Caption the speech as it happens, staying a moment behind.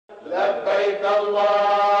لبيك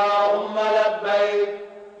اللهم لبيك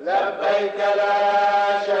لبيك لا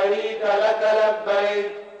شريك لك لبيك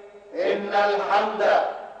إن الحمد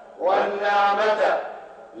والنعمة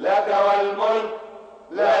لك والملك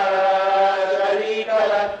لا شريك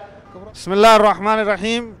لك. بسم الله الرحمن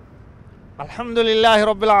الرحيم. الحمد لله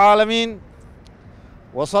رب العالمين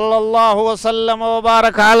وصلى الله وسلم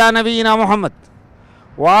وبارك على نبينا محمد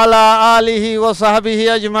وعلى آله وصحبه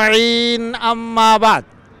أجمعين. أما بعد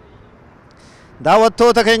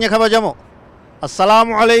دعوتو تكيني كبجمو السلام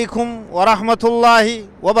عليكم ورحمة الله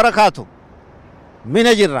وبركاته. من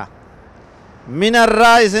جرة من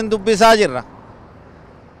الرئيس دبسا جرة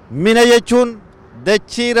من يجون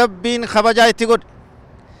دچي ربين خبجا اتقود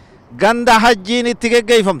غند حجين اتقى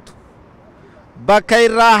قيفمتو بكي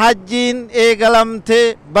را حجين ايقلمت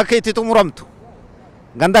بكي تتمرمتو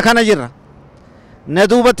غند كان جرة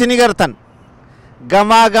ندوبة نغرتن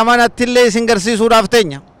غما غما نتلي سنگرسي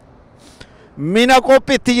سورافتين من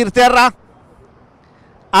qophii jirti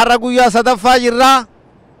arra guyyaa sadaffaa jirra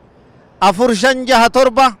afur shan jaha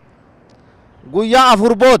torba guyyaa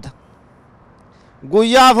afur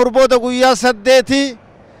booda guyyaa saddeeti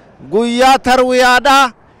guyyaa tarwiyaadha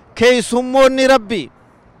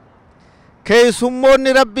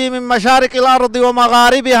keeysummoonni rabbii min mashaariqi al-ardi wa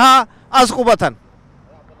maghaaribihaa as qubatan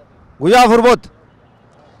guyyaa afur booda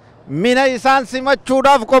mina isaan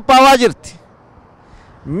simachuudhaaf qophaawaa jirti.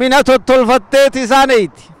 mina tottolfatteet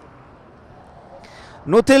isaaneyti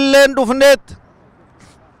nutilleen dhufneet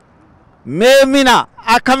mee mina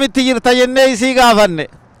akkamitti jirta jennee isii gaafanne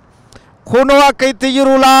kunoo akka itti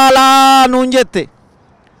jiru laalaa nuun jette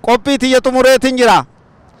qophii tiyya xumureetin jira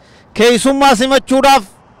keeysummaa simachuudhaaf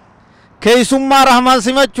keeysummaa rahmaan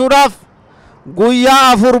simachuudhaaf guyyaa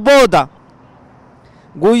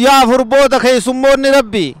afur booda keeysummoonni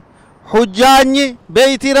rabbii hujjaanyi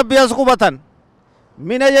beeytii rabbii as qubatan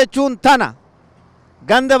mina jechuun tana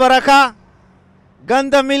ganda barakaa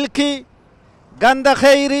ganda milkii ganda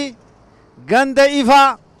kheyrii ganda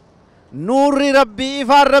ifaa nuurri rabbii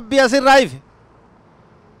ifaan rabbii asirraa ife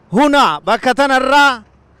huna bakka tanarraa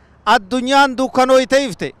addunyaan dukkanooyte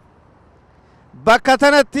ifte bakka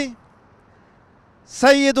tanatti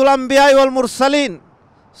sayyidul anbiyaa'i wal mursaliin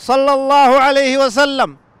sallallahu alayhi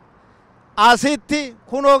wasallam asitti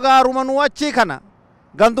kunoo gaaruma nu achii kana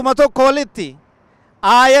ganduma tokko walitti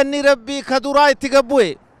آياني ربي كدورا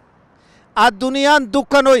اتقبوه الدنيان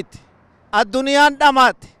دكانويت الدنيان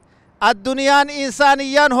دمات الدنيان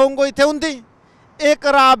إنسانيان هونغويت هندي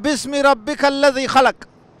اقرأ باسم ربك الذي خلق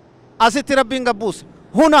أسيت ربي نقبوس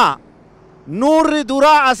هنا نور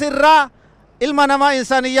دورا أسرا المنما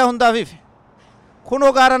إنسانية هندا فيف كنو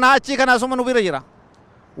غارنا أچي كنا سوما نبير جرا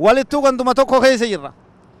ولتو غندما توكو خيس جرا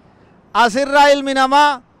أسرا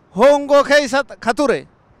المنما هونغو خيس كتوري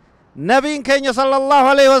نبي كينيا صلى الله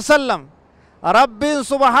عليه وسلم ربي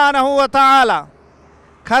سبحانه وتعالى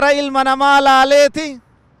كرا المنما لاليتي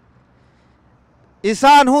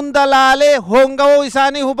إسان هند لالي هونغو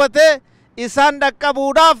إساني هبته إسان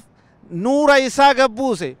دكبوداف نور إسا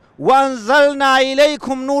قبوسي وأنزلنا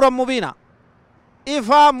إليكم نورا مبينا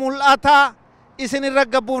إفا ملأتا إسن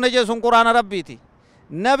الرقبون جيسون قرآن ربيتي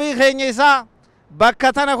نبي كينيا إسا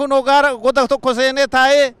بكتنا كنو قدق تقو سيني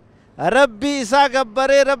تاي ربي إسا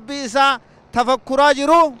قبري ربي إسا تفكرا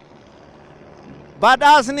جرو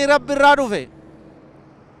badhaasni rabbi irraa dhufe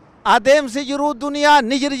adeemsi jiruu duniyaa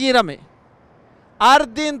ni jirjiirame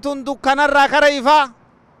ardiin tun dukkanarraa kara ifaa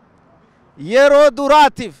yeroo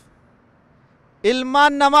duraatiif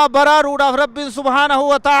ilmaan namaa baraaruudhaaf rabbiin subhaanahu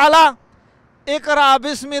wa ta'aalaa iqra'a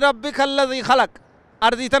bismi rabbika alladhii khalaq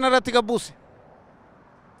ardii tana irratti gabbuuse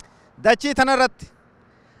dachii tana irratti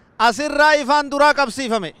asirraa ifaan duraa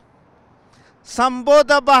qabsiifame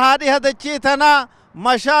sanbooda bahaadhiha dachii tanaa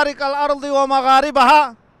مشارق الأرض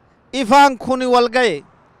ومغاربها إفان كوني والغاية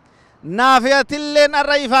نافية اللين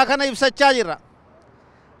الرئيفا كان يبسجا جرا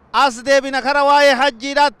أصدي بنكرواي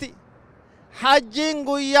حجي راتي حجين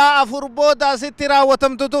قويا أفربودا سترا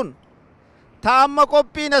وتمتتون تاما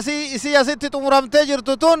قبي نسي إسي ستي تمرمتي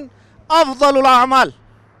جرتتون أفضل الأعمال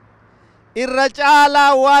الرجال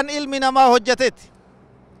وان علمنا ما هجتت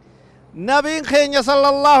نبي خيني صلى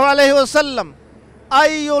الله عليه وسلم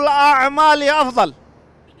أي الأعمال أفضل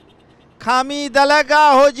كامي دلقا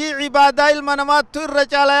هجي عبادة المنامات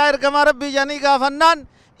الرجال يرقم ربي جانيقا فنان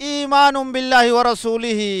إيمان بالله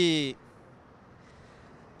ورسوله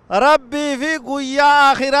ربي في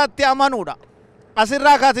قويا آخرات أمنودا أسر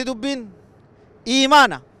راكات دبين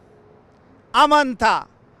إيمانا أمنتا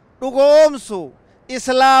رقومسو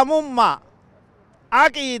إسلام ما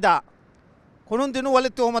عقيدة كنون دينو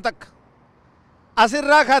والتهمتك أسر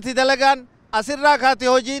راكات دلقان أسر راكات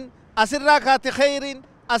هجين أسر راكات خيرين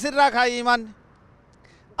أسرك إيمان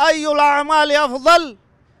أي الأعمال أفضل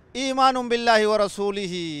إيمان بالله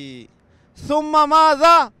ورسوله ثم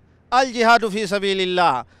ماذا الجهاد في سبيل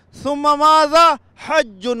الله ثم ماذا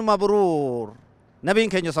حج مبرور نبي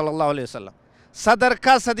كنج صلى الله عليه وسلم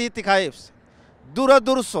صدركا سديت كايفس دور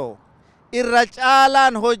درسو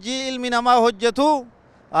الرجالان هجي علمنا ما هجتو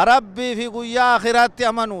ربي في قيا آخرات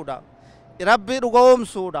أمنودا ربي رقوم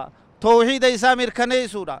سودا توحيد إسامير كني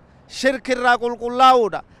سودا شرك الراقل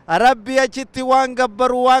قلاودا ربي أجت وان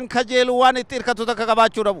قبر وان كجيل وان اتركتو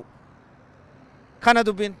تكباتشو ربو كان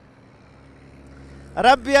دبين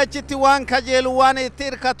ربي أجت وان كجيل وان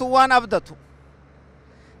اتركتو وان أبدتو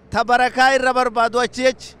تبركاي ربر بادو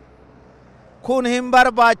أجيج كون هم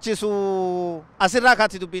برباچسو أسرا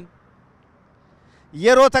كاتي دبين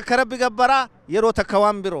yeroo takka rabbi gabbara yeroo takka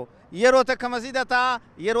waan biroo yeroo takka masjida taa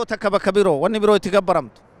yeroo takka bakka biroo wanni biroo itti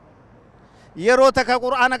gabbaramtu yeroo takka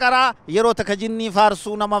qur'aana qaraa yeroo takka jinnii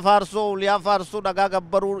faarsuu nama faarsuu uliyaa faarsuu dhagaa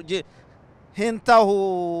gabbaruu hin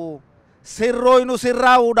ta'u sirrooynu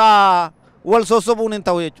sirraa'uudha wal sossobuun hin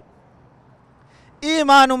ta'u jechuudha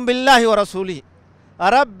iimaanun billaahi wa rasuulihi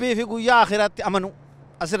rabbii fi guyyaa akhiratti amanu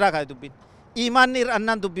asirraa kaa'e dubbiin iimaanni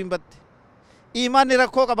hir'annaan dubbiin batte iimaanni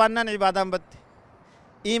rakkoo qabaannaan ibaadaan batte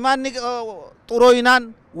إيماني طروينان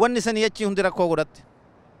ونسني يجي هندي ركوا قرت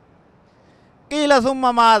قيل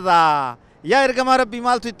ثم ماذا يا إرجم ربي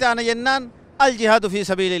مال تتانا ينان الجهاد في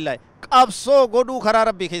سبيل الله قبصو قدو خرا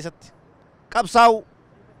ربي كيست قبصاو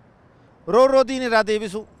رو دين رادي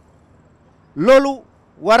بسو لولو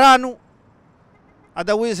ورانو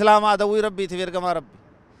أدوي إسلام أدوي ربي تفيرجم ربي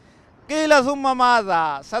قيل ثم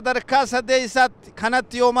ماذا صدر كاس ديسات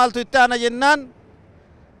كانت يوم مال تتانا ينان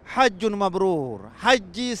حج مبرور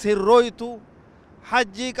حجي سرويتو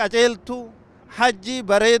حجي قجلتو حجي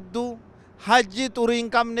بريدو حجي طورين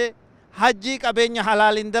كمنه حجي قبين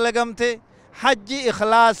حلال اندلغمته حجي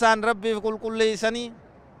إخلاصان ربي في كل ليساني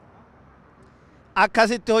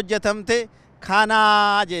أكاسيت هجتمته كانا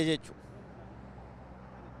جيجيچو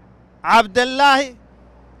عبد الله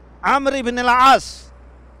عمرو بن العاص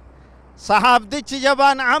صحابتي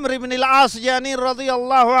جبان عمرو بن العاص جانين رضي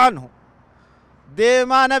الله عنه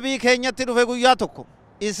deemaa nabii keenyatti dhufe guyyaa tokko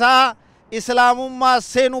isaa islaamummaa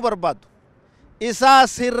seenuu barbaadu isaa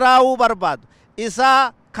sirraa'uu barbaadu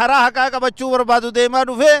isaa karaa haqaa qabachuu barbaadu deemaa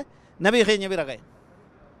dhufe nabii keenya bira ga'e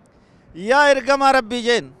yaa ergamaa rabbii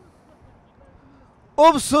jeen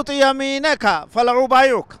ubsut yamiinaka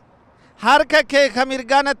fal'ubaayuka harka kee ka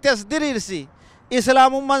mirgaanatti as diriirsi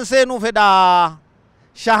islaamummaan seenuu fedhaa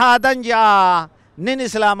shahaadan ja'a nin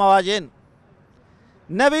islaamawaa jeen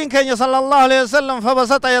نبي كان صلى الله عليه وسلم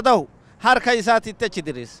فبسط يده حركة إسات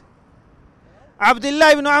التجدرس عبد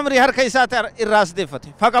الله بن عمرو حركة إسات الراس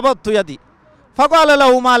دفته فقبضت يدي فقال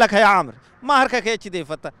له ما لك يا عمرو ما حركة كيتش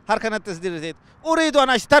دفته حركة التسدير زيت أريد أن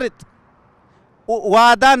أشترط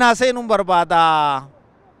وعدا ناسين بربادا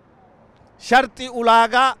شرطي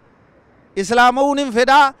أولاغا إسلامون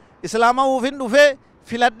فدا إسلامو فين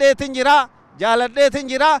في لدي تنجرا جالدي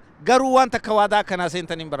تنجرا غروان تكوادا كناسين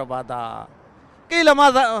تنين بربادا قيل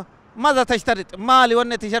ماذا تشترط مالي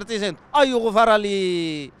ونتي شرطي سنت أي غفر لي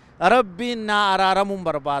ربي نارا رمون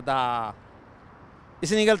بربادا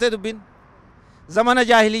إسني قلت دبين زمن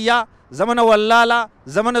جاهلية زمن ولالا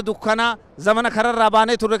زمن دكانا زمن خرر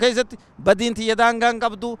رابانه تركيست بدين تي يدانغان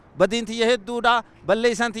قبدو بدين تي يهدودا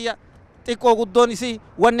بلي سنتي تيكو قدوني سي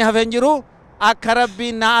وني هفنجرو أكا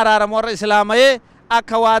ربي نارا رمور إسلامي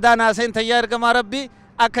أكا وادا ناسين تيار كما ربي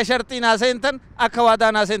أكا شرطي ناسين تن أكا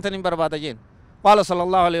وادا ناسين تن بربادا جين قال صلى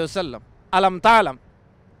الله عليه وسلم ألم تعلم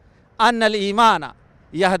أن الإيمان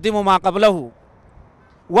يهدم ما قبله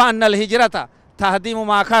وأن الهجرة تهدم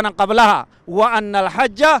ما كان قبلها وأن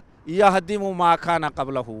الحج يهدم ما كان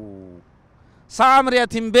قبله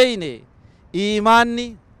سامرية بيني إيماني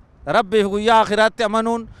ربي يا آخرات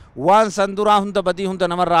أمنون وان سندرا هند بدي هند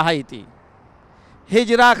نمر راهيتي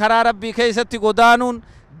هجرة خرا ربي كيستي قدانون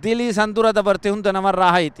دلي سندرا دبرتي هند نمر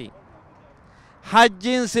راهيتي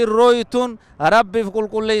حجين سرويتون ربي في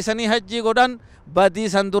كل ليسني حجي قدان بدي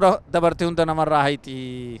سندرا دبرتي هند نمر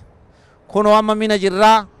راهيتي كونوا أما من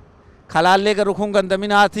جرا خلالي كرخون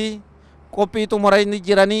غندميناتي qophii xumuranii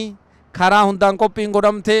jiranii karaa hundaan qophiin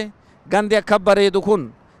godhamte gandi akka bareedu kun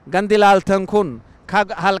gandi laaltan kun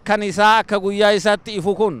halkan isaa akka guyyaa isaatti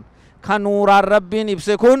ifu kun kan nuuraan rabbiin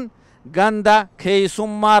ibse kun ganda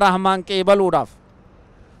keeysummaa rahmaan qeebaluudhaaf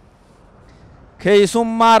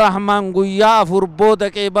keeysummaa rahmaan guyyaa afur booda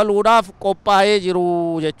qeebaluudhaaf qophaa'ee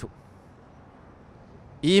jiru jechuudha.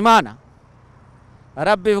 Iimaana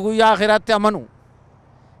rabbiif guyyaa akhiraatti amanu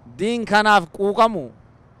diin kanaaf quuqamu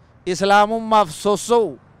islaamummaaf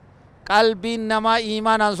sossou qalbiin namaa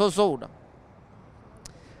iimaanaan sossouudha.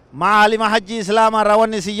 معالم حج إسلام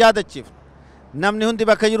رواني سيادة شيف نمني هندي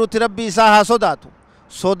بكيروت ربي ساها صداتو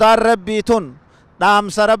صدار ربي تون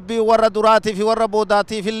دامس ربي ور دراتي في ور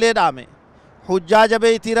بوداتي في اللي دامي حجاج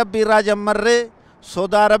بيتي ربي راجم مرة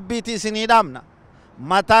صدار ربي تي سني دامنا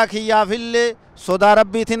متاك يا في اللي صدار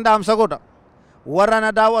ربي تين دام سقودا ورنا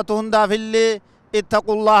دعوة هندا في اللي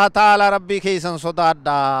اتقوا الله تعالى ربي كيسن صدار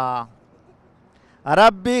دا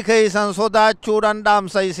ربي كيسن صدار چوران دام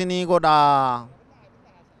سيسني قودا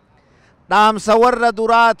دام سور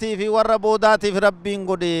دراتي في ور بوداتي في ربي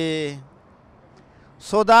قودي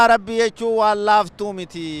صدا ربي يچو واللافتو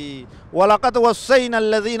متي ولقد وصينا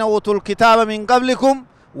الذين اوتوا الكتاب من قبلكم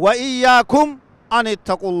واياكم ان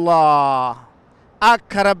اتقوا الله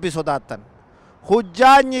اك ربي صداتن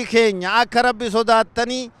حجاني كينيا اك ربي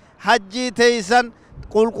صداتني حجي تيسن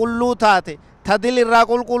قلقلو تاتي تدل الرا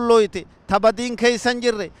قلقلويتي تبدين كيسن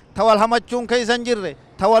جره تولهمچون كيسن جره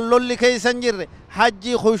تولل كيسن جره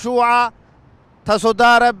حجي خشوعا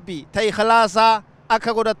تصدا ربي تي خلاصا اك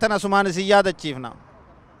قدتنا سمان سيادة چيفنا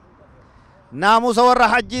ناموس ور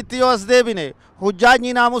حجي تيوس ديبينه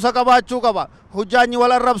حجاني ناموس قباچو قبا حجاني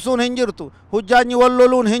ولا ربسون هنجرتو حجاني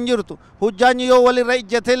ولولون هنجرتو حجاني يو ولي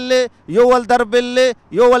رئجتل يو ول دربل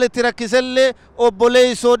يو ول تركسل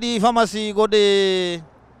اوبوليسو دي فمسي غودي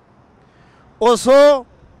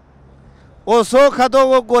اوسو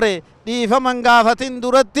خدو غوري دي فمنغافتين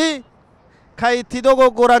درتي كايتي دو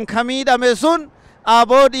غوران خميدا مسون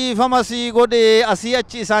ابو دي فمسي غودي اسي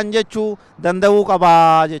اچي سانجچو دندو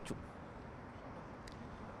قبا جچو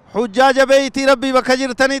حجاج بيتي ربي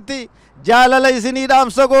بكجر تنيتي جالل إسني دام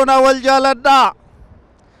سقونا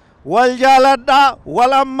والجالدا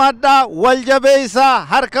والأمدا والجبيسا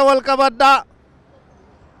حركة والكبدا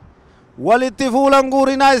والاتفول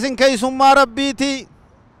انقورنا إسن كيسما ربيتي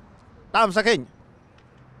دام سكين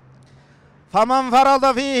فمن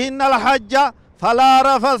فرض فيهن الحج فلا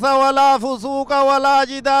رفث ولا فسوق ولا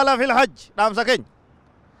جدال في الحج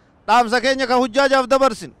دام سكين كحجاج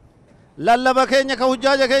أفدبرسن لالبا كينيا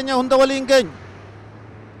كحجاج كينيا هند ولين كينيا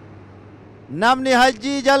نمني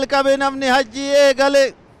حجي جل كبه نمني حجي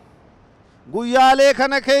ايغلي گویالے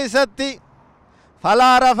کھنا کیستی فلا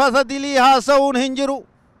رفث دلی ہاسون ہنجرو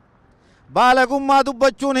بالگما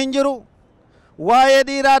دبچون ہنجرو وائے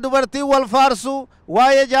دیرا دبرتی والفارسو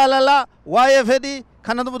وائے جاللا وائے فدی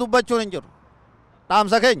کھنا دبچون ہنجرو تام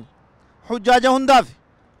سکیں حجاج ہنداف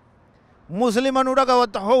مسلمان اڑا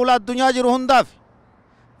حول الدنیا جرو هنداف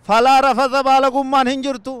فلا رفث بالغمان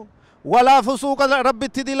هنجرتو ولا فسوق رب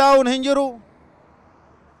تدلاون هنجرو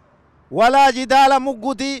ولا جدال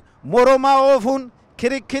مغوتي مرما اوفون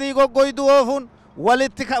كريكري غوغويدو اوفون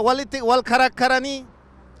ولت والكركرني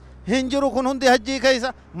هنجرو كن هندي حجي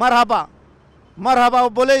كيسا مرحبا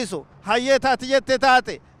بوليسو هيتا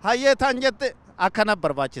تيتي هيتا انجت اكنا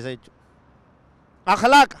برباچي سيچو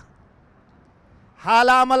اخلاق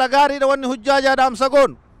حالا عمل غاري ون حجاج ادم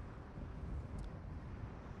سغون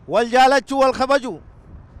والجالچو والخبجو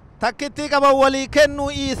تكتي كبا ولي كنو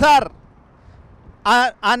ايثار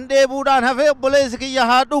اندي بودان هفه بوليس كي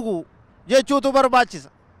يهادوغو جچو تو برباچس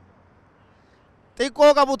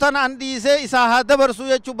تيكو كبوتن اندي سي اسا دبرسو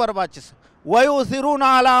يچو برباچس ويؤثرون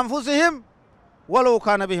على انفسهم ولو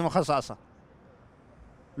كان بهم خصاصه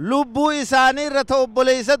لبو اساني رتو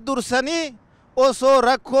بوليس درسني اوسو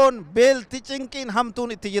ركون بيلتي چنكين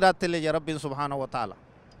همتون اتجرات لي رب سبحانه وتعالى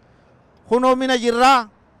خنو من جرا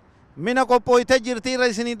من qophii jirti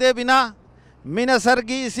raisini deebina mina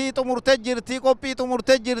sargi isi xumurte jirti qophii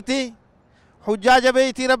xumurte jirti hujjaaja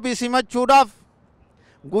beeyti rabbi simachuudhaaf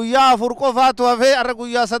guyyaa afur qofaatu hafe arra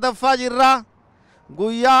guyyaa sadaffaa jirra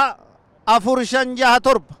guyyaa afur shan jaha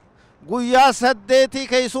torba guyyaa saddeetii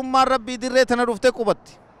keeysummaan rabbii dirree tana dhufte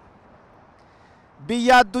qubatti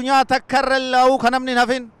biyya addunyaa takkarra laa'uu kan namni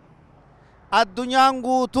hafin addunyaan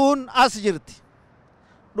guutuun as jirti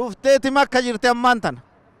dhufteeti makka jirti ammaan tana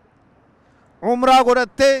عمره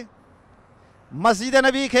قرأته مسجد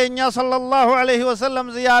نبي كينيا صلى الله عليه وسلم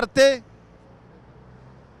زيارته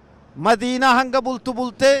مدينة هنگا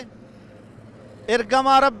بلته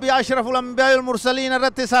ارقما ربي أشرف الأنبياء المرسلين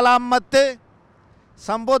رت سلامته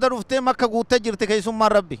سنبو درفته مكة قوته جرته كي سمع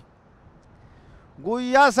ربي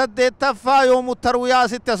قويا سدت تفا يوم الترويا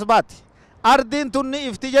ست أسبات أردين تني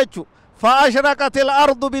افتججو فأشرقت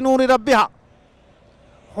الأرض بنور ربها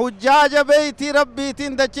حجاج بيتي ربي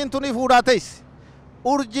تندچين تني فوراتيس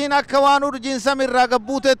أرجين أكوان أرجين سمير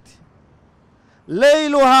راقبوتت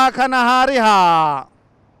ليلها كنهارها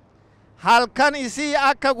هل كان إسي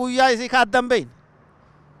أكا قويا إسي كادم بين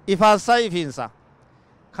إفاسا إفينسا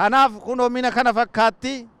خناف كنو من خنا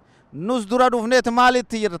فكاتي نصدر دفنت مالي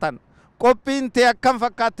تيرتان قبين تي أكام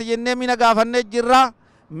فكاتي جنة من غافن جرا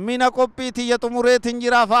mina qophiiti yaxumureetin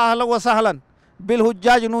jira fa'ahla wasahlan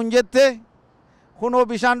bilhujjaaj nuun jette kunoo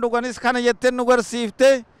bishaan dhuganis kana jettee nu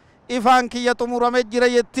garsiifte ifaan kiyya xumurame jira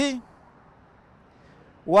jetti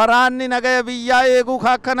waraanni nagaya biyyaa eeguu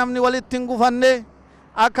akka namni walitti hin gufanne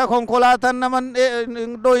akka konkolaataan naman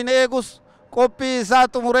dhoyin eegus qophii isaa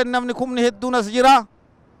xumureen namni kumni hedduun as jira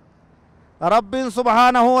rabbiin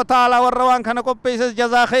subhaanahu wa ta'aalaa warra waan kana qopheesses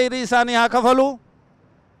jazaa khayrii isaanii haa kafalu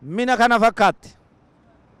mina kana fakkaatti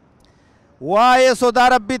waa'ee sodaa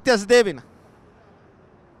rabbiitti as deebina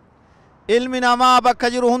ilmi namaa bakka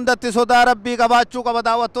jiru hundatti sodaa rabbii qabaachuu qaba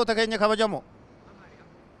daawwattoota keenya kabajamoo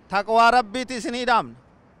taqwaa rabbiitti isinii dhaamna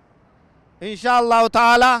insha allahu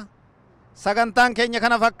ta'aalaa sagantaan keenya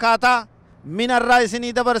kana fakkaata minarraa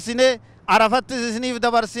isinii dabarsine arafattis isiniif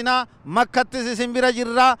dabarsina makkattis isin bira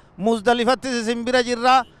jirra muzdalifattis isin bira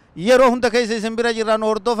jirra yeroo hunda keessa isin bira jirra nu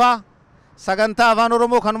hordofa sagantaa afaan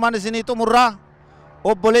oromoo kanumaan isinii xumurra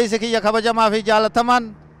obboleessi kiyya kabajamaa fi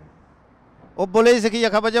jaalatamaan obboleessi kiyya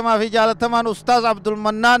kabajamaa fi jaalatamaan ustaaz Abdul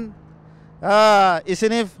Mannaan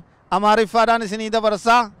isiniif amaariffaadhaan isinii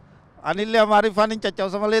dabarsa anillee amaariffaan hin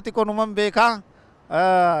caccabsa malee xiqqoonuman beeka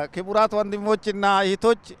ክቡራት ወንድሞችና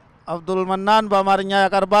እህቶች አብዱል መናን በአማርኛ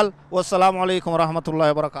ያቀርባል ወሰላሙ አለይኩም ወራህመቱላሂ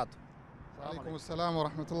ወበረካቱ وعليكم السلام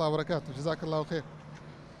ورحمة الله وبركاته جزاك الله خير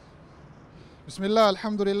بسم الله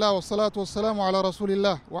الحمد لله والصلاة والسلام على رسول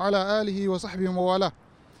الله وعلى آله وصحبه وموالاه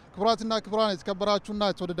ክቡራትና ክቡራን የተከበራችሁና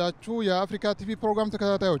የተወደዳችሁ የአፍሪካ ቲቪ ፕሮግራም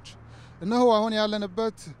ተከታታዮች እነሆ አሁን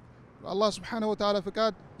ያለንበት አላህ Subhanahu Wa Ta'ala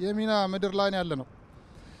ፍቃድ የሚና ምድር ላይ ያለነው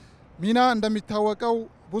ሚና እንደሚታወቀው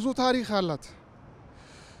ብዙ ታሪክ አላት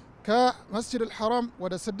ከመስጂድ አልሐራም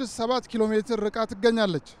ወደ 6-7 ኪሎ ሜትር ርቃ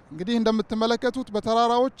ትገኛለች እንግዲህ እንደምትመለከቱት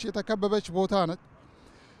በተራራዎች የተከበበች ቦታ ነች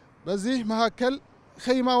በዚህ መሐከል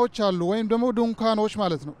ኸይማዎች አሉ ወይም ደግሞ ድንኳኖች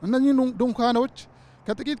ማለት ነው እነዚህ ድንኳኖች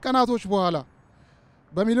ከጥቂት ቀናቶች በኋላ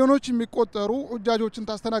በሚሊዮኖች የሚቆጠሩ ሁጃጆችን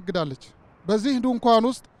ታስተናግዳለች በዚህ ድንኳን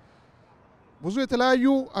ውስጥ ብዙ የተለያዩ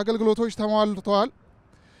አገልግሎቶች ተሟልተዋል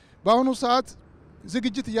በአሁኑ ሰዓት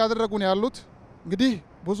ዝግጅት እያደረጉ ነው ያሉት እንግዲህ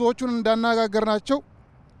ብዙዎቹን እንዳናጋገርናቸው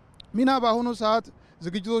ሚና በአሁኑ ሰዓት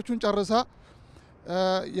ዝግጅቶቹን ጨርሳ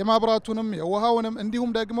የማብራቱንም የውሃውንም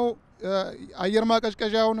እንዲሁም ደግሞ አየር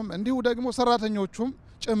ማቀዝቀዣውንም እንዲሁ ደግሞ ሰራተኞቹም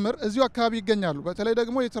ጭምር እዚሁ አካባቢ ይገኛሉ በተለይ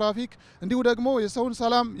ደግሞ የትራፊክ እንዲሁ ደግሞ የሰውን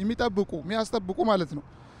ሰላም የሚያስጠብቁ ማለት ነው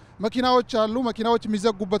መኪናዎች አሉ መኪናዎች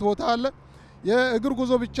የሚዘጉበት ቦታ አለ የእግር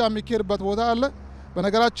ጉዞ ብቻ የሚካሄድበት ቦታ አለ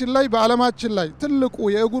በነገራችን ላይ በአለማችን ላይ ትልቁ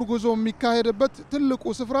የእግር ጉዞ የሚካሄድበት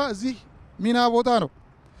ትልቁ ስፍራ እዚህ ሚና ቦታ ነው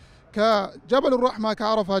ከጀበል الرحمة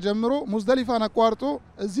ከአረፋ ጀምሮ ሙዝደሊፋን አቋርጦ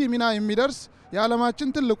እዚህ ሚና የሚደርስ የዓለማችን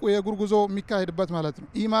ትልቁ የእግር ጉዞ የሚካሄድበት ማለት ነው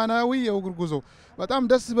ኢማናዊ የእግር ጉዞ በጣም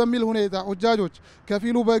ደስ በሚል ሁኔታ ሁጃጆች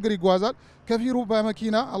ከፊሉ በእግር ይጓዛል ከፊሉ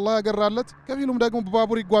በመኪና አላህ ያገራለት ከፊሉም ደግሞ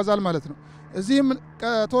በባቡር ይጓዛል ማለት ነው እዚህም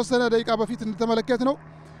ከተወሰነ ደቂቃ በፊት እንተመለከት ነው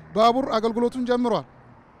ባቡር አገልግሎቱን ጀምሯል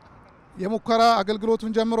የሙከራ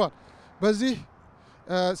አገልግሎቱን ጀምሯል በዚህ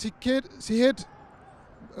ሲሄድ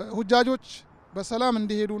ሁጃጆች በሰላም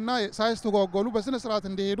እንዲሄዱና ሳይስተጓጎሉ በስነ ስርዓት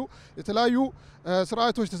እንዲሄዱ የተለያዩ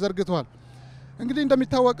ስርዓቶች ተዘርግተዋል እንግዲህ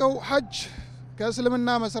እንደሚታወቀው ሐጅ ከእስልምና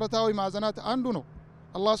መሰረታዊ ማዕዘናት አንዱ ነው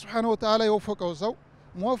አላህ Subhanahu Wa Ta'ala የወፈቀው ሰው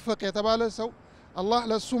ሙወፈቅ የተባለ ሰው አላህ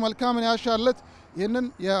ለሱ መልካምን ያሻለት ይሄንን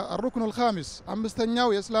የሩክኑ الخامس አምስተኛው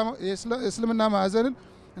የእስልምና ማዕዘንን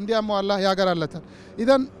እንዲያሟላ ያገራለታል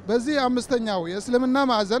ኢዳን በዚህ አምስተኛው የእስልምና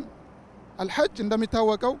ማዕዘን الحج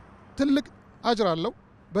እንደሚታወቀው ትልቅ አጅር አለው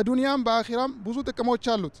በዱንያም በአኺራም ብዙ ጥቅሞች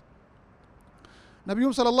አሉት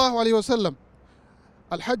ነብዩም ሰለላሁ ዐለይሂ ወሰለም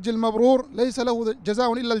الحج المبرور ليس له جزاء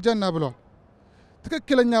الا الجنه ብሏል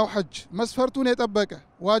ትክክለኛው ሐጅ መስፈርቱን የጠበቀ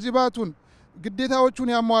ዋጅባቱን ግዴታዎቹን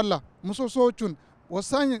ያሟላ ምሰሶዎቹን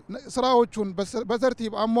ወሳኝ ስራዎቹን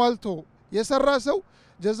በተርቲብ አሟልቶ የሰራ ሰው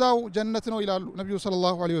ጀዛው ጀነት ነው ይላሉ ነብዩ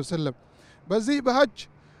ሰለላሁ ዐለይሂ ወሰለም በዚህ በሐጅ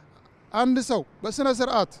አንድ ሰው በስነ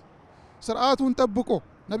ስርዓቱን ጠብቆ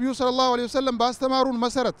ነብዩ ሰለላሁ ዐለይሂ ወሰለም ባስተማሩን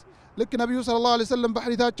መሰረት ልክ ነብዩ ሰለላሁ ዐለይሂ ወሰለም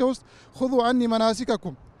በሐዲታቸው ውስጥ خذوا عني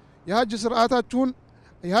مناسككم የሐጅ ስርዓታችሁን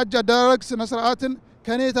የሐጅ አደራረግ ስነ ስርዓትን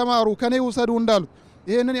ከኔ ተማሩ ከኔ ውሰዱ እንዳሉ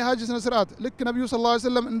ይሄንን የሐጅ ስነ ስርዓት ልክ ነብዩ ሰለላሁ ዐለይሂ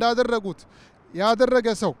ወሰለም እንዳደረጉት ያደረገ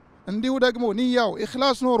ሰው እንዲሁ ደግሞ ንያው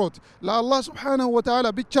ኢኽላስ ኖሮት ለአላህ Subhanahu Wa Ta'ala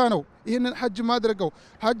ብቻ ነው ይሄንን ሐጅ ማድረገው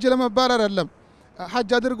ሐጅ ለመባል አይደለም ሐጅ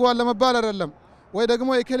አድርገዋል ለመባል አይደለም ወይ ደግሞ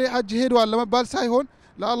የከሌ ሐጅ ሄዷል ለመባል ሳይሆን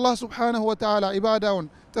ለአላህ Subhanahu Wa Ta'ala ኢባዳውን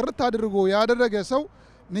ጥርት አድርጎ ያደረገ ሰው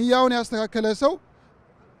ንያውን ያስተካከለ ሰው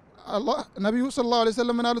አላህ ነብዩ ሰለላሁ ዐለይሂ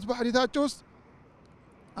ወሰለም ምናሉት በሐዲታቸው ውስጥ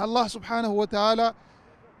አላህ Subhanahu Wa Ta'ala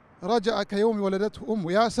رجع كيوم ولدته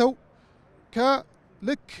أمه يا سو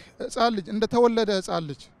كلك أسألج عند تولد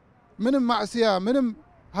أسألج منم معصية منم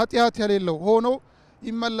هاتيات يليلو هونو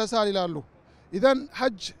إما اللسال لالو ኢዘን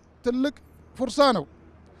ሐጅ ትልቅ ፍርሳ ነው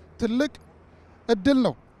ትልቅ እድል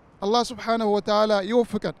ነው አላህ Subhanahu Wa Ta'ala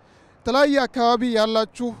ይወፍቀን ተለያየ አካባቢ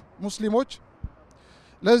ያላችሁ ሙስሊሞች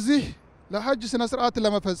ለዚህ ለሐጅ ስነ ስርዓት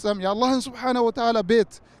ለመፈጸም የአላህን Subhanahu Wa Ta'ala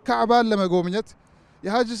ቤት ካዕባን ለመጎብኘት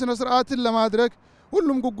የሐጅ ስነ ስርዓትን ለማድረግ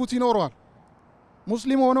ሁሉም ጉጉት ይኖረዋል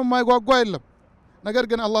ሙስሊም ሆኖ ማይጓጓ የለም ነገር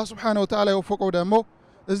ግን አላህ Subhanahu Wa Ta'ala ይወፍቀው ደግሞ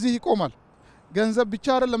እዚህ ይቆማል ገንዘብ ብቻ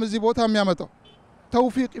አይደለም እዚህ ቦታ የሚያመጣው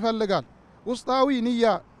ተውፊቅ ይፈልጋል ውስጣዊ ንያ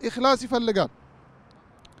ኢኽላስ ይፈልጋል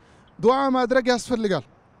ዱዓ ማድረግ ያስፈልጋል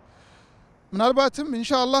ምናልባትም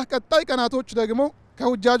ኢንሻአላህ ቀጣይ ቀናቶች ደግሞ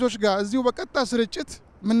ከሁጃጆች ጋር እዚሁ በቀጣ ስርጭት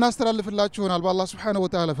ምናስተላልፍላችሁ ይሆናል በአላህ Subhanahu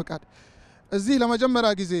Wa Ta'ala ፍቃድ እዚህ ለመጀመሪያ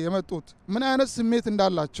ጊዜ የመጡት ምን አይነት ስሜት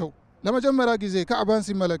እንዳላቸው ለመጀመሪያ ጊዜ ካዕባን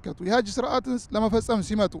ሲመለከቱ የሐጅ ስርዓትን ለመፈጸም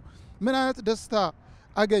ሲመጡ ምን አይነት ደስታ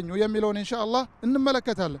አገኙ የሚለውን ኢንሻአላህ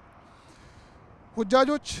እንመለከታለን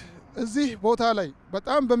ሁጃጆች እዚህ ቦታ ላይ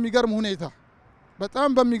በጣም በሚገርም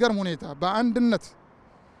ሁኔታ በአንድነት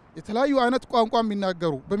የተለያዩ አይነት ቋንቋ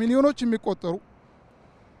የሚናገሩ በሚሊዮኖች የሚቆጠሩ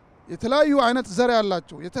የተለያዩ አይነት ዘር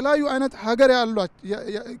ያላቸው የተለያዩ አይነት ሀገር ያሏቸው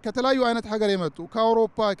ከተለያዩ አይነት ሀገር የመጡ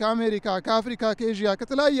ከአውሮፓ ከአሜሪካ ከአፍሪካ ከኤዥያ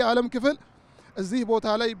ከተለያየ ዓለም ክፍል እዚህ ቦታ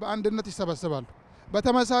ላይ በአንድነት ይሰበሰባሉ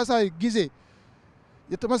በተመሳሳይ ጊዜ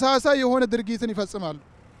የተመሳሳይ የሆነ ድርጊትን ይፈጽማሉ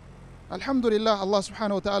አልহামዱሊላህ አላህ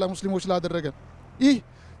Subhanahu Wa Ta'ala ሙስሊሞች ላደረገን ይህ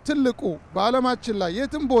ትልቁ በዓለማችን ላይ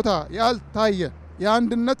የትም ቦታ ያልታየ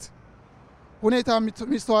የአንድነት ሁኔታ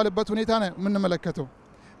የሚስተዋልበት ሁኔታ ነው የምንመለከተው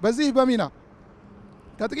በዚህ በሚና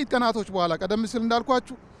ከጥቂት ቀናቶች በኋላ ቀደም ሲል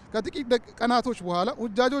እንዳልኳችሁ ከጥቂት ቀናቶች በኋላ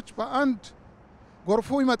ሁጃጆች በአንድ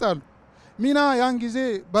ጎርፎ ይመጣሉ ሚና ያን ጊዜ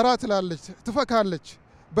በራት ላለች ትፈካለች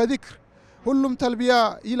በዚክር ሁሉም ተልቢያ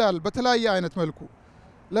ይላል በተለያየ አይነት መልኩ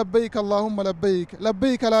ለበይክ اللهم ለበይክ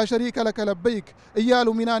ለበይክ ላ ሸሪከ ለከ ለበይክ እያሉ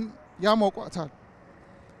ሚናን ያሞቋታል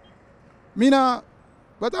ሚና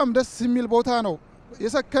በጣም ደስ የሚል ቦታ ነው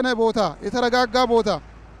የሰከነ ቦታ የተረጋጋ ቦታ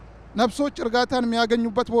ነፍሶች እርጋታን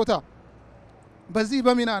የሚያገኙበት ቦታ በዚህ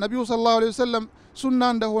በሚና ነብዩ ሰለላሁ ዐለይሂ ወሰለም ሱና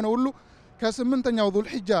እንደሆነ ሁሉ ከ8ኛው ዙል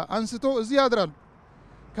ሒጃ አንስቶ እዚህ ያድራሉ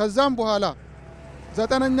ከዛም በኋላ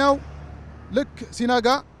 9ኛው ልክ ሲነጋ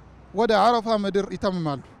ወደ አረፋ ምድር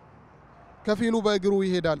ይተምማሉ ከፊሉ በእግሩ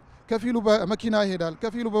ይሄዳል ከፊሉ በመኪና ይሄዳል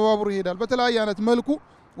ከፊሉ በባቡር ይሄዳል በተለያየ አይነት መልኩ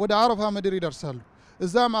ወደ አረፋ ምድር ይደርሳሉ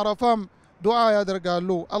እዛም አረፋም ዱዓ ያደርጋሉ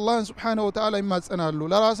አላህን Subhanahu Wa Ta'ala ይማጸናሉ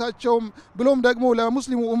ለራሳቸውም ብሎም ደግሞ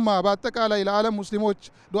ለሙስሊሙ ኡማ በአጠቃላይ ለዓለም ሙስሊሞች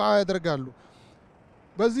ዱዓ ያደርጋሉ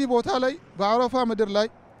በዚህ ቦታ ላይ በአረፋ ምድር ላይ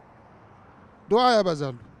ዱዓ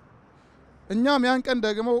ያበዛሉ እኛም ያን ቀን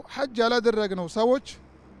ደግሞ ሐጅ ያላደረግነው ሰዎች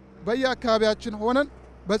በየአካባቢያችን ሆነን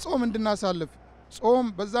በጾም እንድናሳልፍ ጾም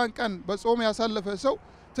በዛን ቀን በጾም ያሳለፈ ሰው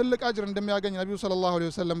ትልቅ አጅር እንደሚያገኝ ነብዩ ሰለላሁ ዐለይሂ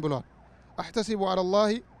ወሰለም ብለዋል احتسب على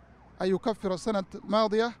الله ان يكفر السنه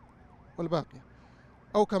الماضيه والباقيه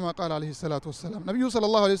او كما قال عليه الصلاه والسلام ነብዩ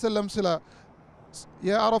ሰለላሁ ዐለይሂ ወሰለም ስለ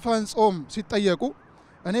የአረፋን ጾም ሲጠየቁ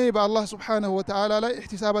እኔ በአላህ Subhanahu Wa Ta'ala ላይ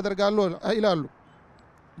احتساب አደርጋለሁ ይላሉ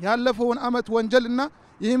ያለፈውን አመት ወንጀልና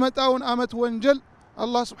የመጣውን አመት ወንጀል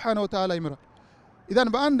አላህ Subhanahu Wa Ta'ala ይምራል ኢዳን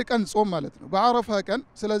በአንድ ቀን ጾም ማለት ነው በአረፋ ቀን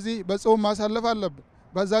ስለዚህ በጾም ማሳለፍ አለብን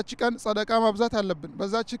በዛች ቀን ሰደቃ ማብዛት አለብን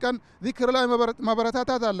በዛች ቀን ዚክር ላይ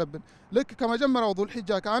ማበረታታት አለብን ልክ ከመጀመሪያው ዙል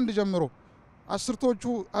ሒጃ ከአንድ ጀምሮ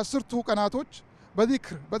አስርቱ ቀናቶች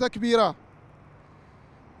በዚክር በተክቢራ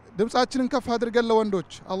ድምጻችንን ከፍ አድርገን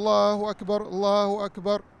ለወንዶች አላሁ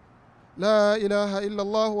አክበር لا إله إلا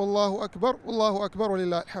الله والله أكبر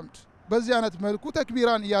ولله الحمد በዚህ አይነት መልኩ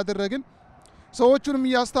ተክቢራን ያደረግን ሰዎቹንም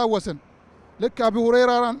ያስታወስን ልክ አቡ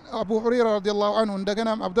ሁረይራ ረዲየላሁ ዐንሁ እንደገና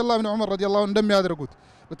አብዱላህ ኢብኑ ዑመር ረዲየላሁ እንደሚያደርጉት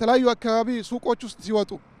በተለያዩ አካባቢ ሱቆች ውስጥ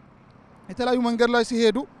ሲወጡ የተለያዩ መንገድ ላይ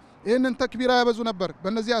ሲሄዱ ይሄንን ተክቢራ ያበዙ ነበር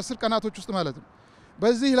በእነዚህ 10 ቀናቶች ውስጥ ማለት ነው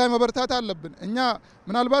በዚህ ላይ መበርታት አለብን እኛ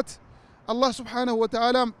ምናልባት አላህ Subhanahu Wa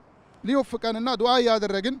Ta'ala ሊወፍቀንና ዱዓ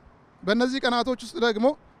ያደረግን በእነዚህ ቀናቶች ውስጥ ደግሞ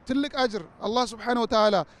ትልቅ አጅር አላህ Subhanahu Wa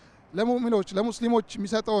Ta'ala ለሙእሚኖች ለሙስሊሞች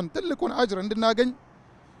የሚሰጠውን ትልቁን አጅር እንድናገኝ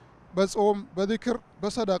በጾም በዚክር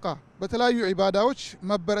በሰደቃ በተለያዩ ዒባዳዎች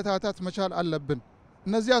መበረታታት መቻል አለብን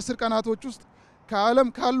እነዚህ 10 ቀናቶች ውስጥ ከዓለም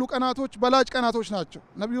ካሉ ቀናቶች በላጭ ቀናቶች ናቸው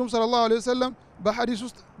ነብዩም ሰለላሁ ዐለይሂ ወሰለም በሐዲስ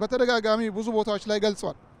ውስጥ በተደጋጋሚ ብዙ ቦታዎች ላይ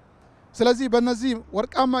ገልጸዋል ስለዚህ በእነዚህ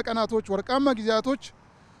ወርቃማ ቀናቶች ወርቃማ ጊዜያቶች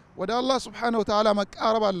ወደ አላህ Subhanahu Wa Ta'ala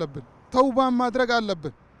መቃረብ አለብን ተውባን ማድረግ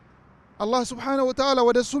አለብን አላህ Subhanahu Wa Ta'ala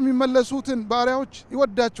ወደሱ የሚመለሱትን ባሪያዎች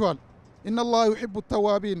ይወዳቸዋል ኢነላህ يحب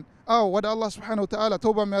التوابين ወደ አላህ Subhanahu Wa Ta'ala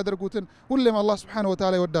ተውባ የሚያደርጉትን ሁሌም አላህ Subhanahu Wa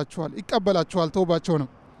Ta'ala ይወዳቸዋል ይቀበላቸዋል ተውባቸውንም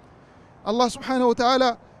አላህ Subhanahu Wa Ta'ala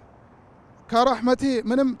ከረህመቴ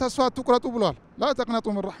ምንም ተስፋ አትቁረጡ ብሏል ላ ተቅነጡ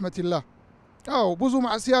من رحمة الله አዎ ብዙ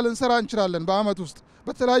ማዕሲያ ልንሰራ እንችላለን በአመት ውስጥ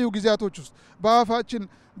በተለያዩ ጊዜያቶች ውስጥ በአፋችን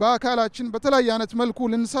በአካላችን በተለያየ አይነት መልኩ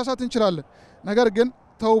ልንሳሳት እንችላለን ነገር ግን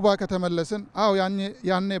ተውባ ከተመለስን አዎ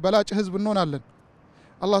ያኔ በላጭ ህዝብ እንሆናለን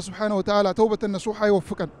አላህ Subhanahu Wa Ta'ala ተውበተ ነሱሃ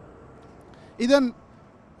ይወፍቀን ኢዘን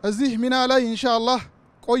እዚህ ሚና ላይ ኢንሻአላህ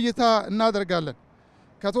ቆይታ እናደርጋለን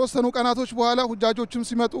ከተወሰኑ ቀናቶች በኋላ ሁጃጆችም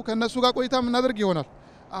ሲመጡ ከነሱ ጋር ቆይታ እናደርግ ይሆናል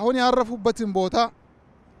አሁን ያረፉበትን ቦታ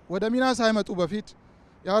ወደ ሚና ሳይመጡ በፊት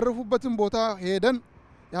ያረፉበትን ቦታ ሄደን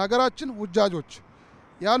የሀገራችን ሁጃጆች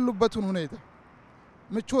ያሉበትን ሁኔታ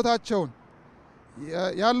ምቾታቸውን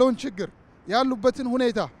ያለውን ችግር ያሉበትን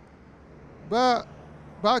ሁኔታ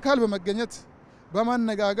በአካል በመገኘት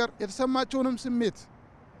በማነጋገር የተሰማቸውንም ስሜት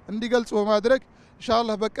እንዲገልጹ በማድረግ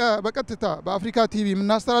ኢንሻአላህ በቀጥታ በአፍሪካ ቲቪ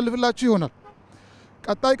የምናስተላልፍላችሁ ይሆናል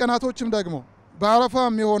ቀጣይ ቀናቶችም ደግሞ በአረፋ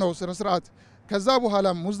የሚሆነው ስነ ስርዓት ከዛ በኋላ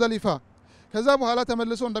ሙዝደሊፋ ከዛ በኋላ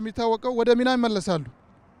ተመልሰው እንደሚታወቀው ወደ ሚና ይመለሳሉ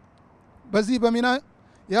በዚህ በሚና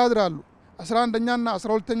ያድራሉ 11ኛና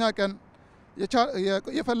 12ኛ ቀን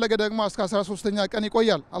የፈለገ ደግሞ እስከ 13ኛ ቀን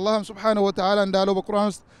ይቆያል አላህም Subhanahu Wa Ta'ala እንዳለው በቁርአን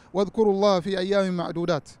ውስጥ ወذكሩላህ في ايام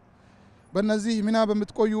معدودات በእነዚህ ሚና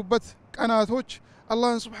በምትቆዩበት ቀናቶች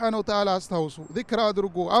አላህን Subhanahu Wa Ta'ala አስታውሱ ذكر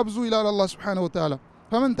አድርጉ አብዙ ይላል አላህ Subhanahu Wa Ta'ala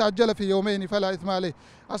فمن تعجل في يومين فلا اثم عليه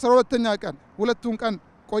 12ኛ ቀን ሁለቱን ቀን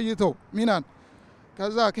ቆይተው ሚናን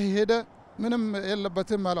ከዛ ከሄደ ምንም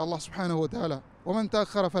የለበትም አለ አላህ Subhanahu Wa Ta'ala ومن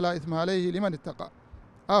تأخر فلا اثم عليه لمن اتقى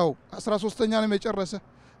አው 13ኛ ነው የጨረሰ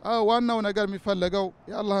ዋናው ነገር የሚፈልገው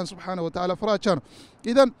የአላህን Subhanahu Wa Ta'ala ፍራቻ ነው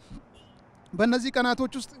ኢዘን በእነዚህ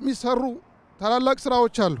ቀናቶች ውስጥ የሚሰሩ ታላላቅ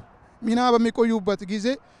ስራዎች አሉ ሚና በሚቆዩበት ጊዜ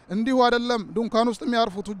እንዲሁ አይደለም ድንኳን ውስጥ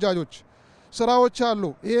የሚያርፉት ሁጃጆች ስራዎች አሉ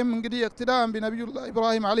ይሄም እንግዲህ እቅትዳም በነብዩላህ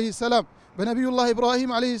ኢብራሂም አለይሂ ሰላም በነብዩላህ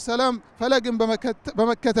ኢብራሂም አለይሂ ሰላም ፈለግን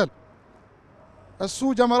በመከተል እሱ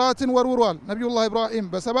ጀመራትን ወርውሯል ነብዩላህ ኢብራሂም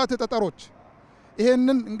በሰባት ጠጠሮች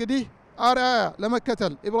ይሄንን እንግዲህ አርአያ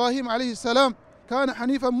ለመከተል ኢብራሂም አለይሂ ሰላም كان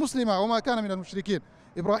حنيفا مسلما وما كان من المشركين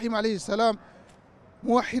إبراهيم عليه السلام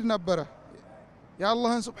موحد نبره يا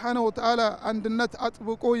الله سبحانه وتعالى عندنا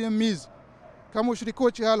أطبقوا يميز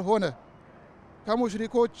كمشركوش هالهونه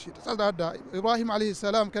كمشركوش تصدق إبراهيم عليه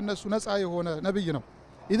السلام كان نسعى هنا نبينا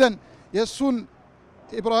إذن يسون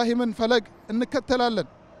إبراهيم فلق نكتلالن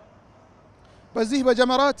بزيه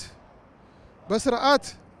بجمرات بسرعات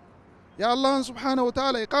يا الله سبحانه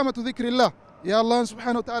وتعالى إقامة ذكر الله يا الله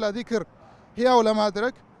سبحانه وتعالى ذكر هياو لما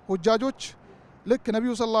أدرك حجاجوች ልክ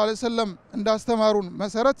ነብዩ ሰለላሁ ዐለይሂ ወሰለም እንዳስተማሩን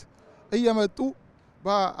መሰረት እየመጡ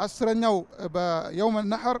በ10ኛው በየውም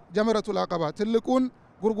النحر ጀመረቱል አቀባ ትልቁን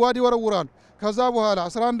ጉርጓድ ይወረውራሉ ከዛ በኋላ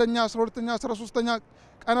 11ኛ 12ኛ 13ኛ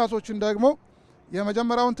ቀናቶችን ደግሞ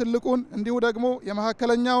የመጀመሪያውን ትልቁን እንዲሁ ደግሞ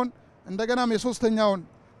የመሐከለኛውን እንደገናም የሶስተኛውን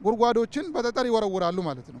ጉርጓዶችን በጠጠር ይወረውራሉ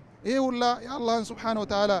ማለት ነው ይሄ ሁላ የአላህን Subhanahu Wa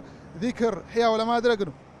Ta'ala ዚክር ህያው ለማድረግ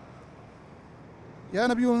ነው يا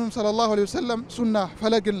نبينا صلى الله عليه وسلم سنة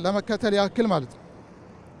فلقن لما كتل يأكل مالت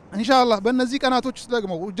إن شاء الله بنزي قناتوش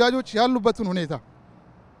تلاقمو وجاجوش يالوبتون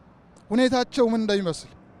هنيتا تشو من دا يمثل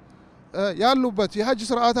يالوبت يحج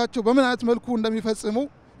سرعاتاتشو بمنعت ملكون دا يفسمو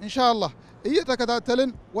إن شاء الله إيه تكتاتلن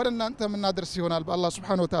ولن أنت من نادرسي هنا الله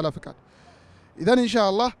سبحانه وتعالى فكاد إذن إن شاء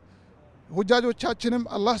الله وجاجوش تشاتشنم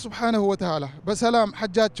الله سبحانه وتعالى بسلام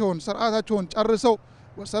حجاتشون سرعاتاتشون تشرسو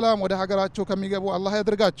وسلام وده حقراتشو كم يقبو الله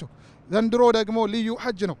يدرقاتشو ዘንድሮ ደግሞ ልዩ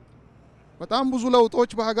ሐጅ ነው በጣም ብዙ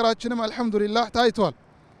ለውጦች በሀገራችንም አልহামዱሊላህ ታይቷል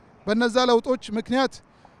በነዛ ለውጦች ምክንያት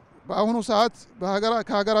በአሁኑ ሰዓት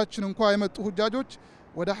ከሀገራችን እንኳን የመጡ ሁጃጆች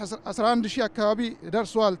ወደ 11000 አካባቢ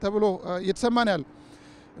ደርሷል ተብሎ እየተሰማናል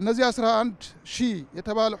እነዚህ 11000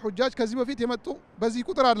 የተባለ ሁጃጅ ከዚህ በፊት የመጡ በዚህ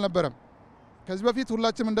ቁጥር አልነበረም ከዚህ በፊት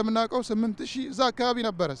ሁላችንም እንደምናውቀው 8000 እዛ አካባቢ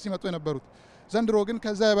ነበር ሲመጡ የነበሩት ዘንድሮ ግን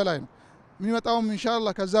ከዛ በላይ ነው የሚመጣውም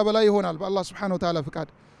ኢንሻአላህ ከዛ በላይ ይሆናል በአላህ Subhanahu Wa Ta'ala ፍቃድ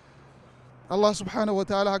الله سبحانه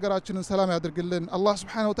وتعالى ሀገራችንን ሰላም ያድርግልን الله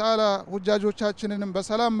سبحانه وتعالى ሁጃጆቻችንንም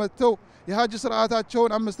በሰላም መጥተው የሐጅ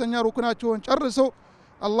ስርዓታቸውን አምስተኛ ሩክናቸውን ጨርሰው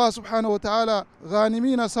الله سبحانه وتعالى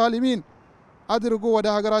غانمين سالمين አድርጎ ወደ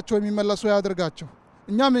ሀገራቸው የሚመለሱ ያድርጋቸው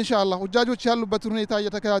እኛም ኢንሻአላህ ሁጃጆች ያሉበትን ሁኔታ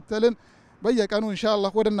እየተከታተልን በየቀኑ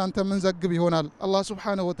ኢንሻአላህ ወደ እናንተ ምንዘግብ ይሆናል الله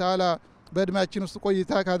سبحانه وتعالى በእድሜያችን ውስጥ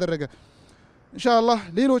ቆይታ ካደረገ ኢንሻአላህ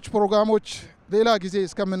ሌሎች ፕሮግራሞች ሌላ ጊዜ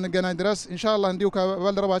እስከምንገናኝ ድረስ ኢንሻአላህ እንዲሁ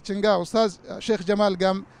ከባልደረባችን ጋር ኡስታዝ ሼክ ጀማል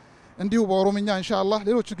ጋም እንዲሁ በኦሮምኛ ኢንሻአላህ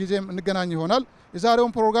ሌሎች ጊዜም እንገናኝ ይሆናል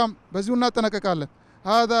የዛሬውን ፕሮግራም በዚሁ እናጠናቀቃለን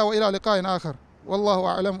هذا والى لقاء اخر والله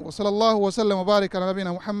اعلم وصلى الله وسلم وبارك على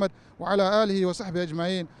نبينا محمد وعلى اله وصحبه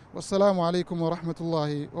اجمعين والسلام عليكم ورحمه الله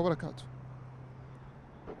وبركاته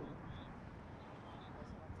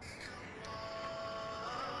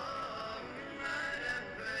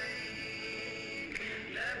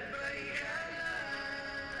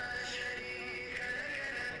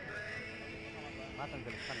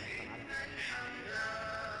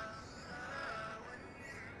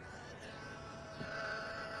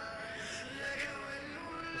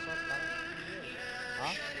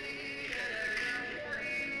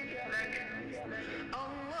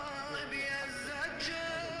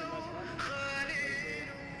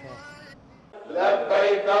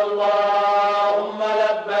لبيك اللهم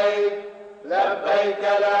لبيك لبيك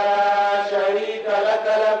لا شريك لك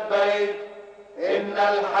لبيك إن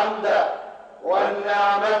الحمد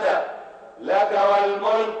والنعمة لك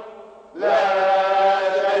والملك لا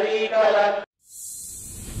شريك لك.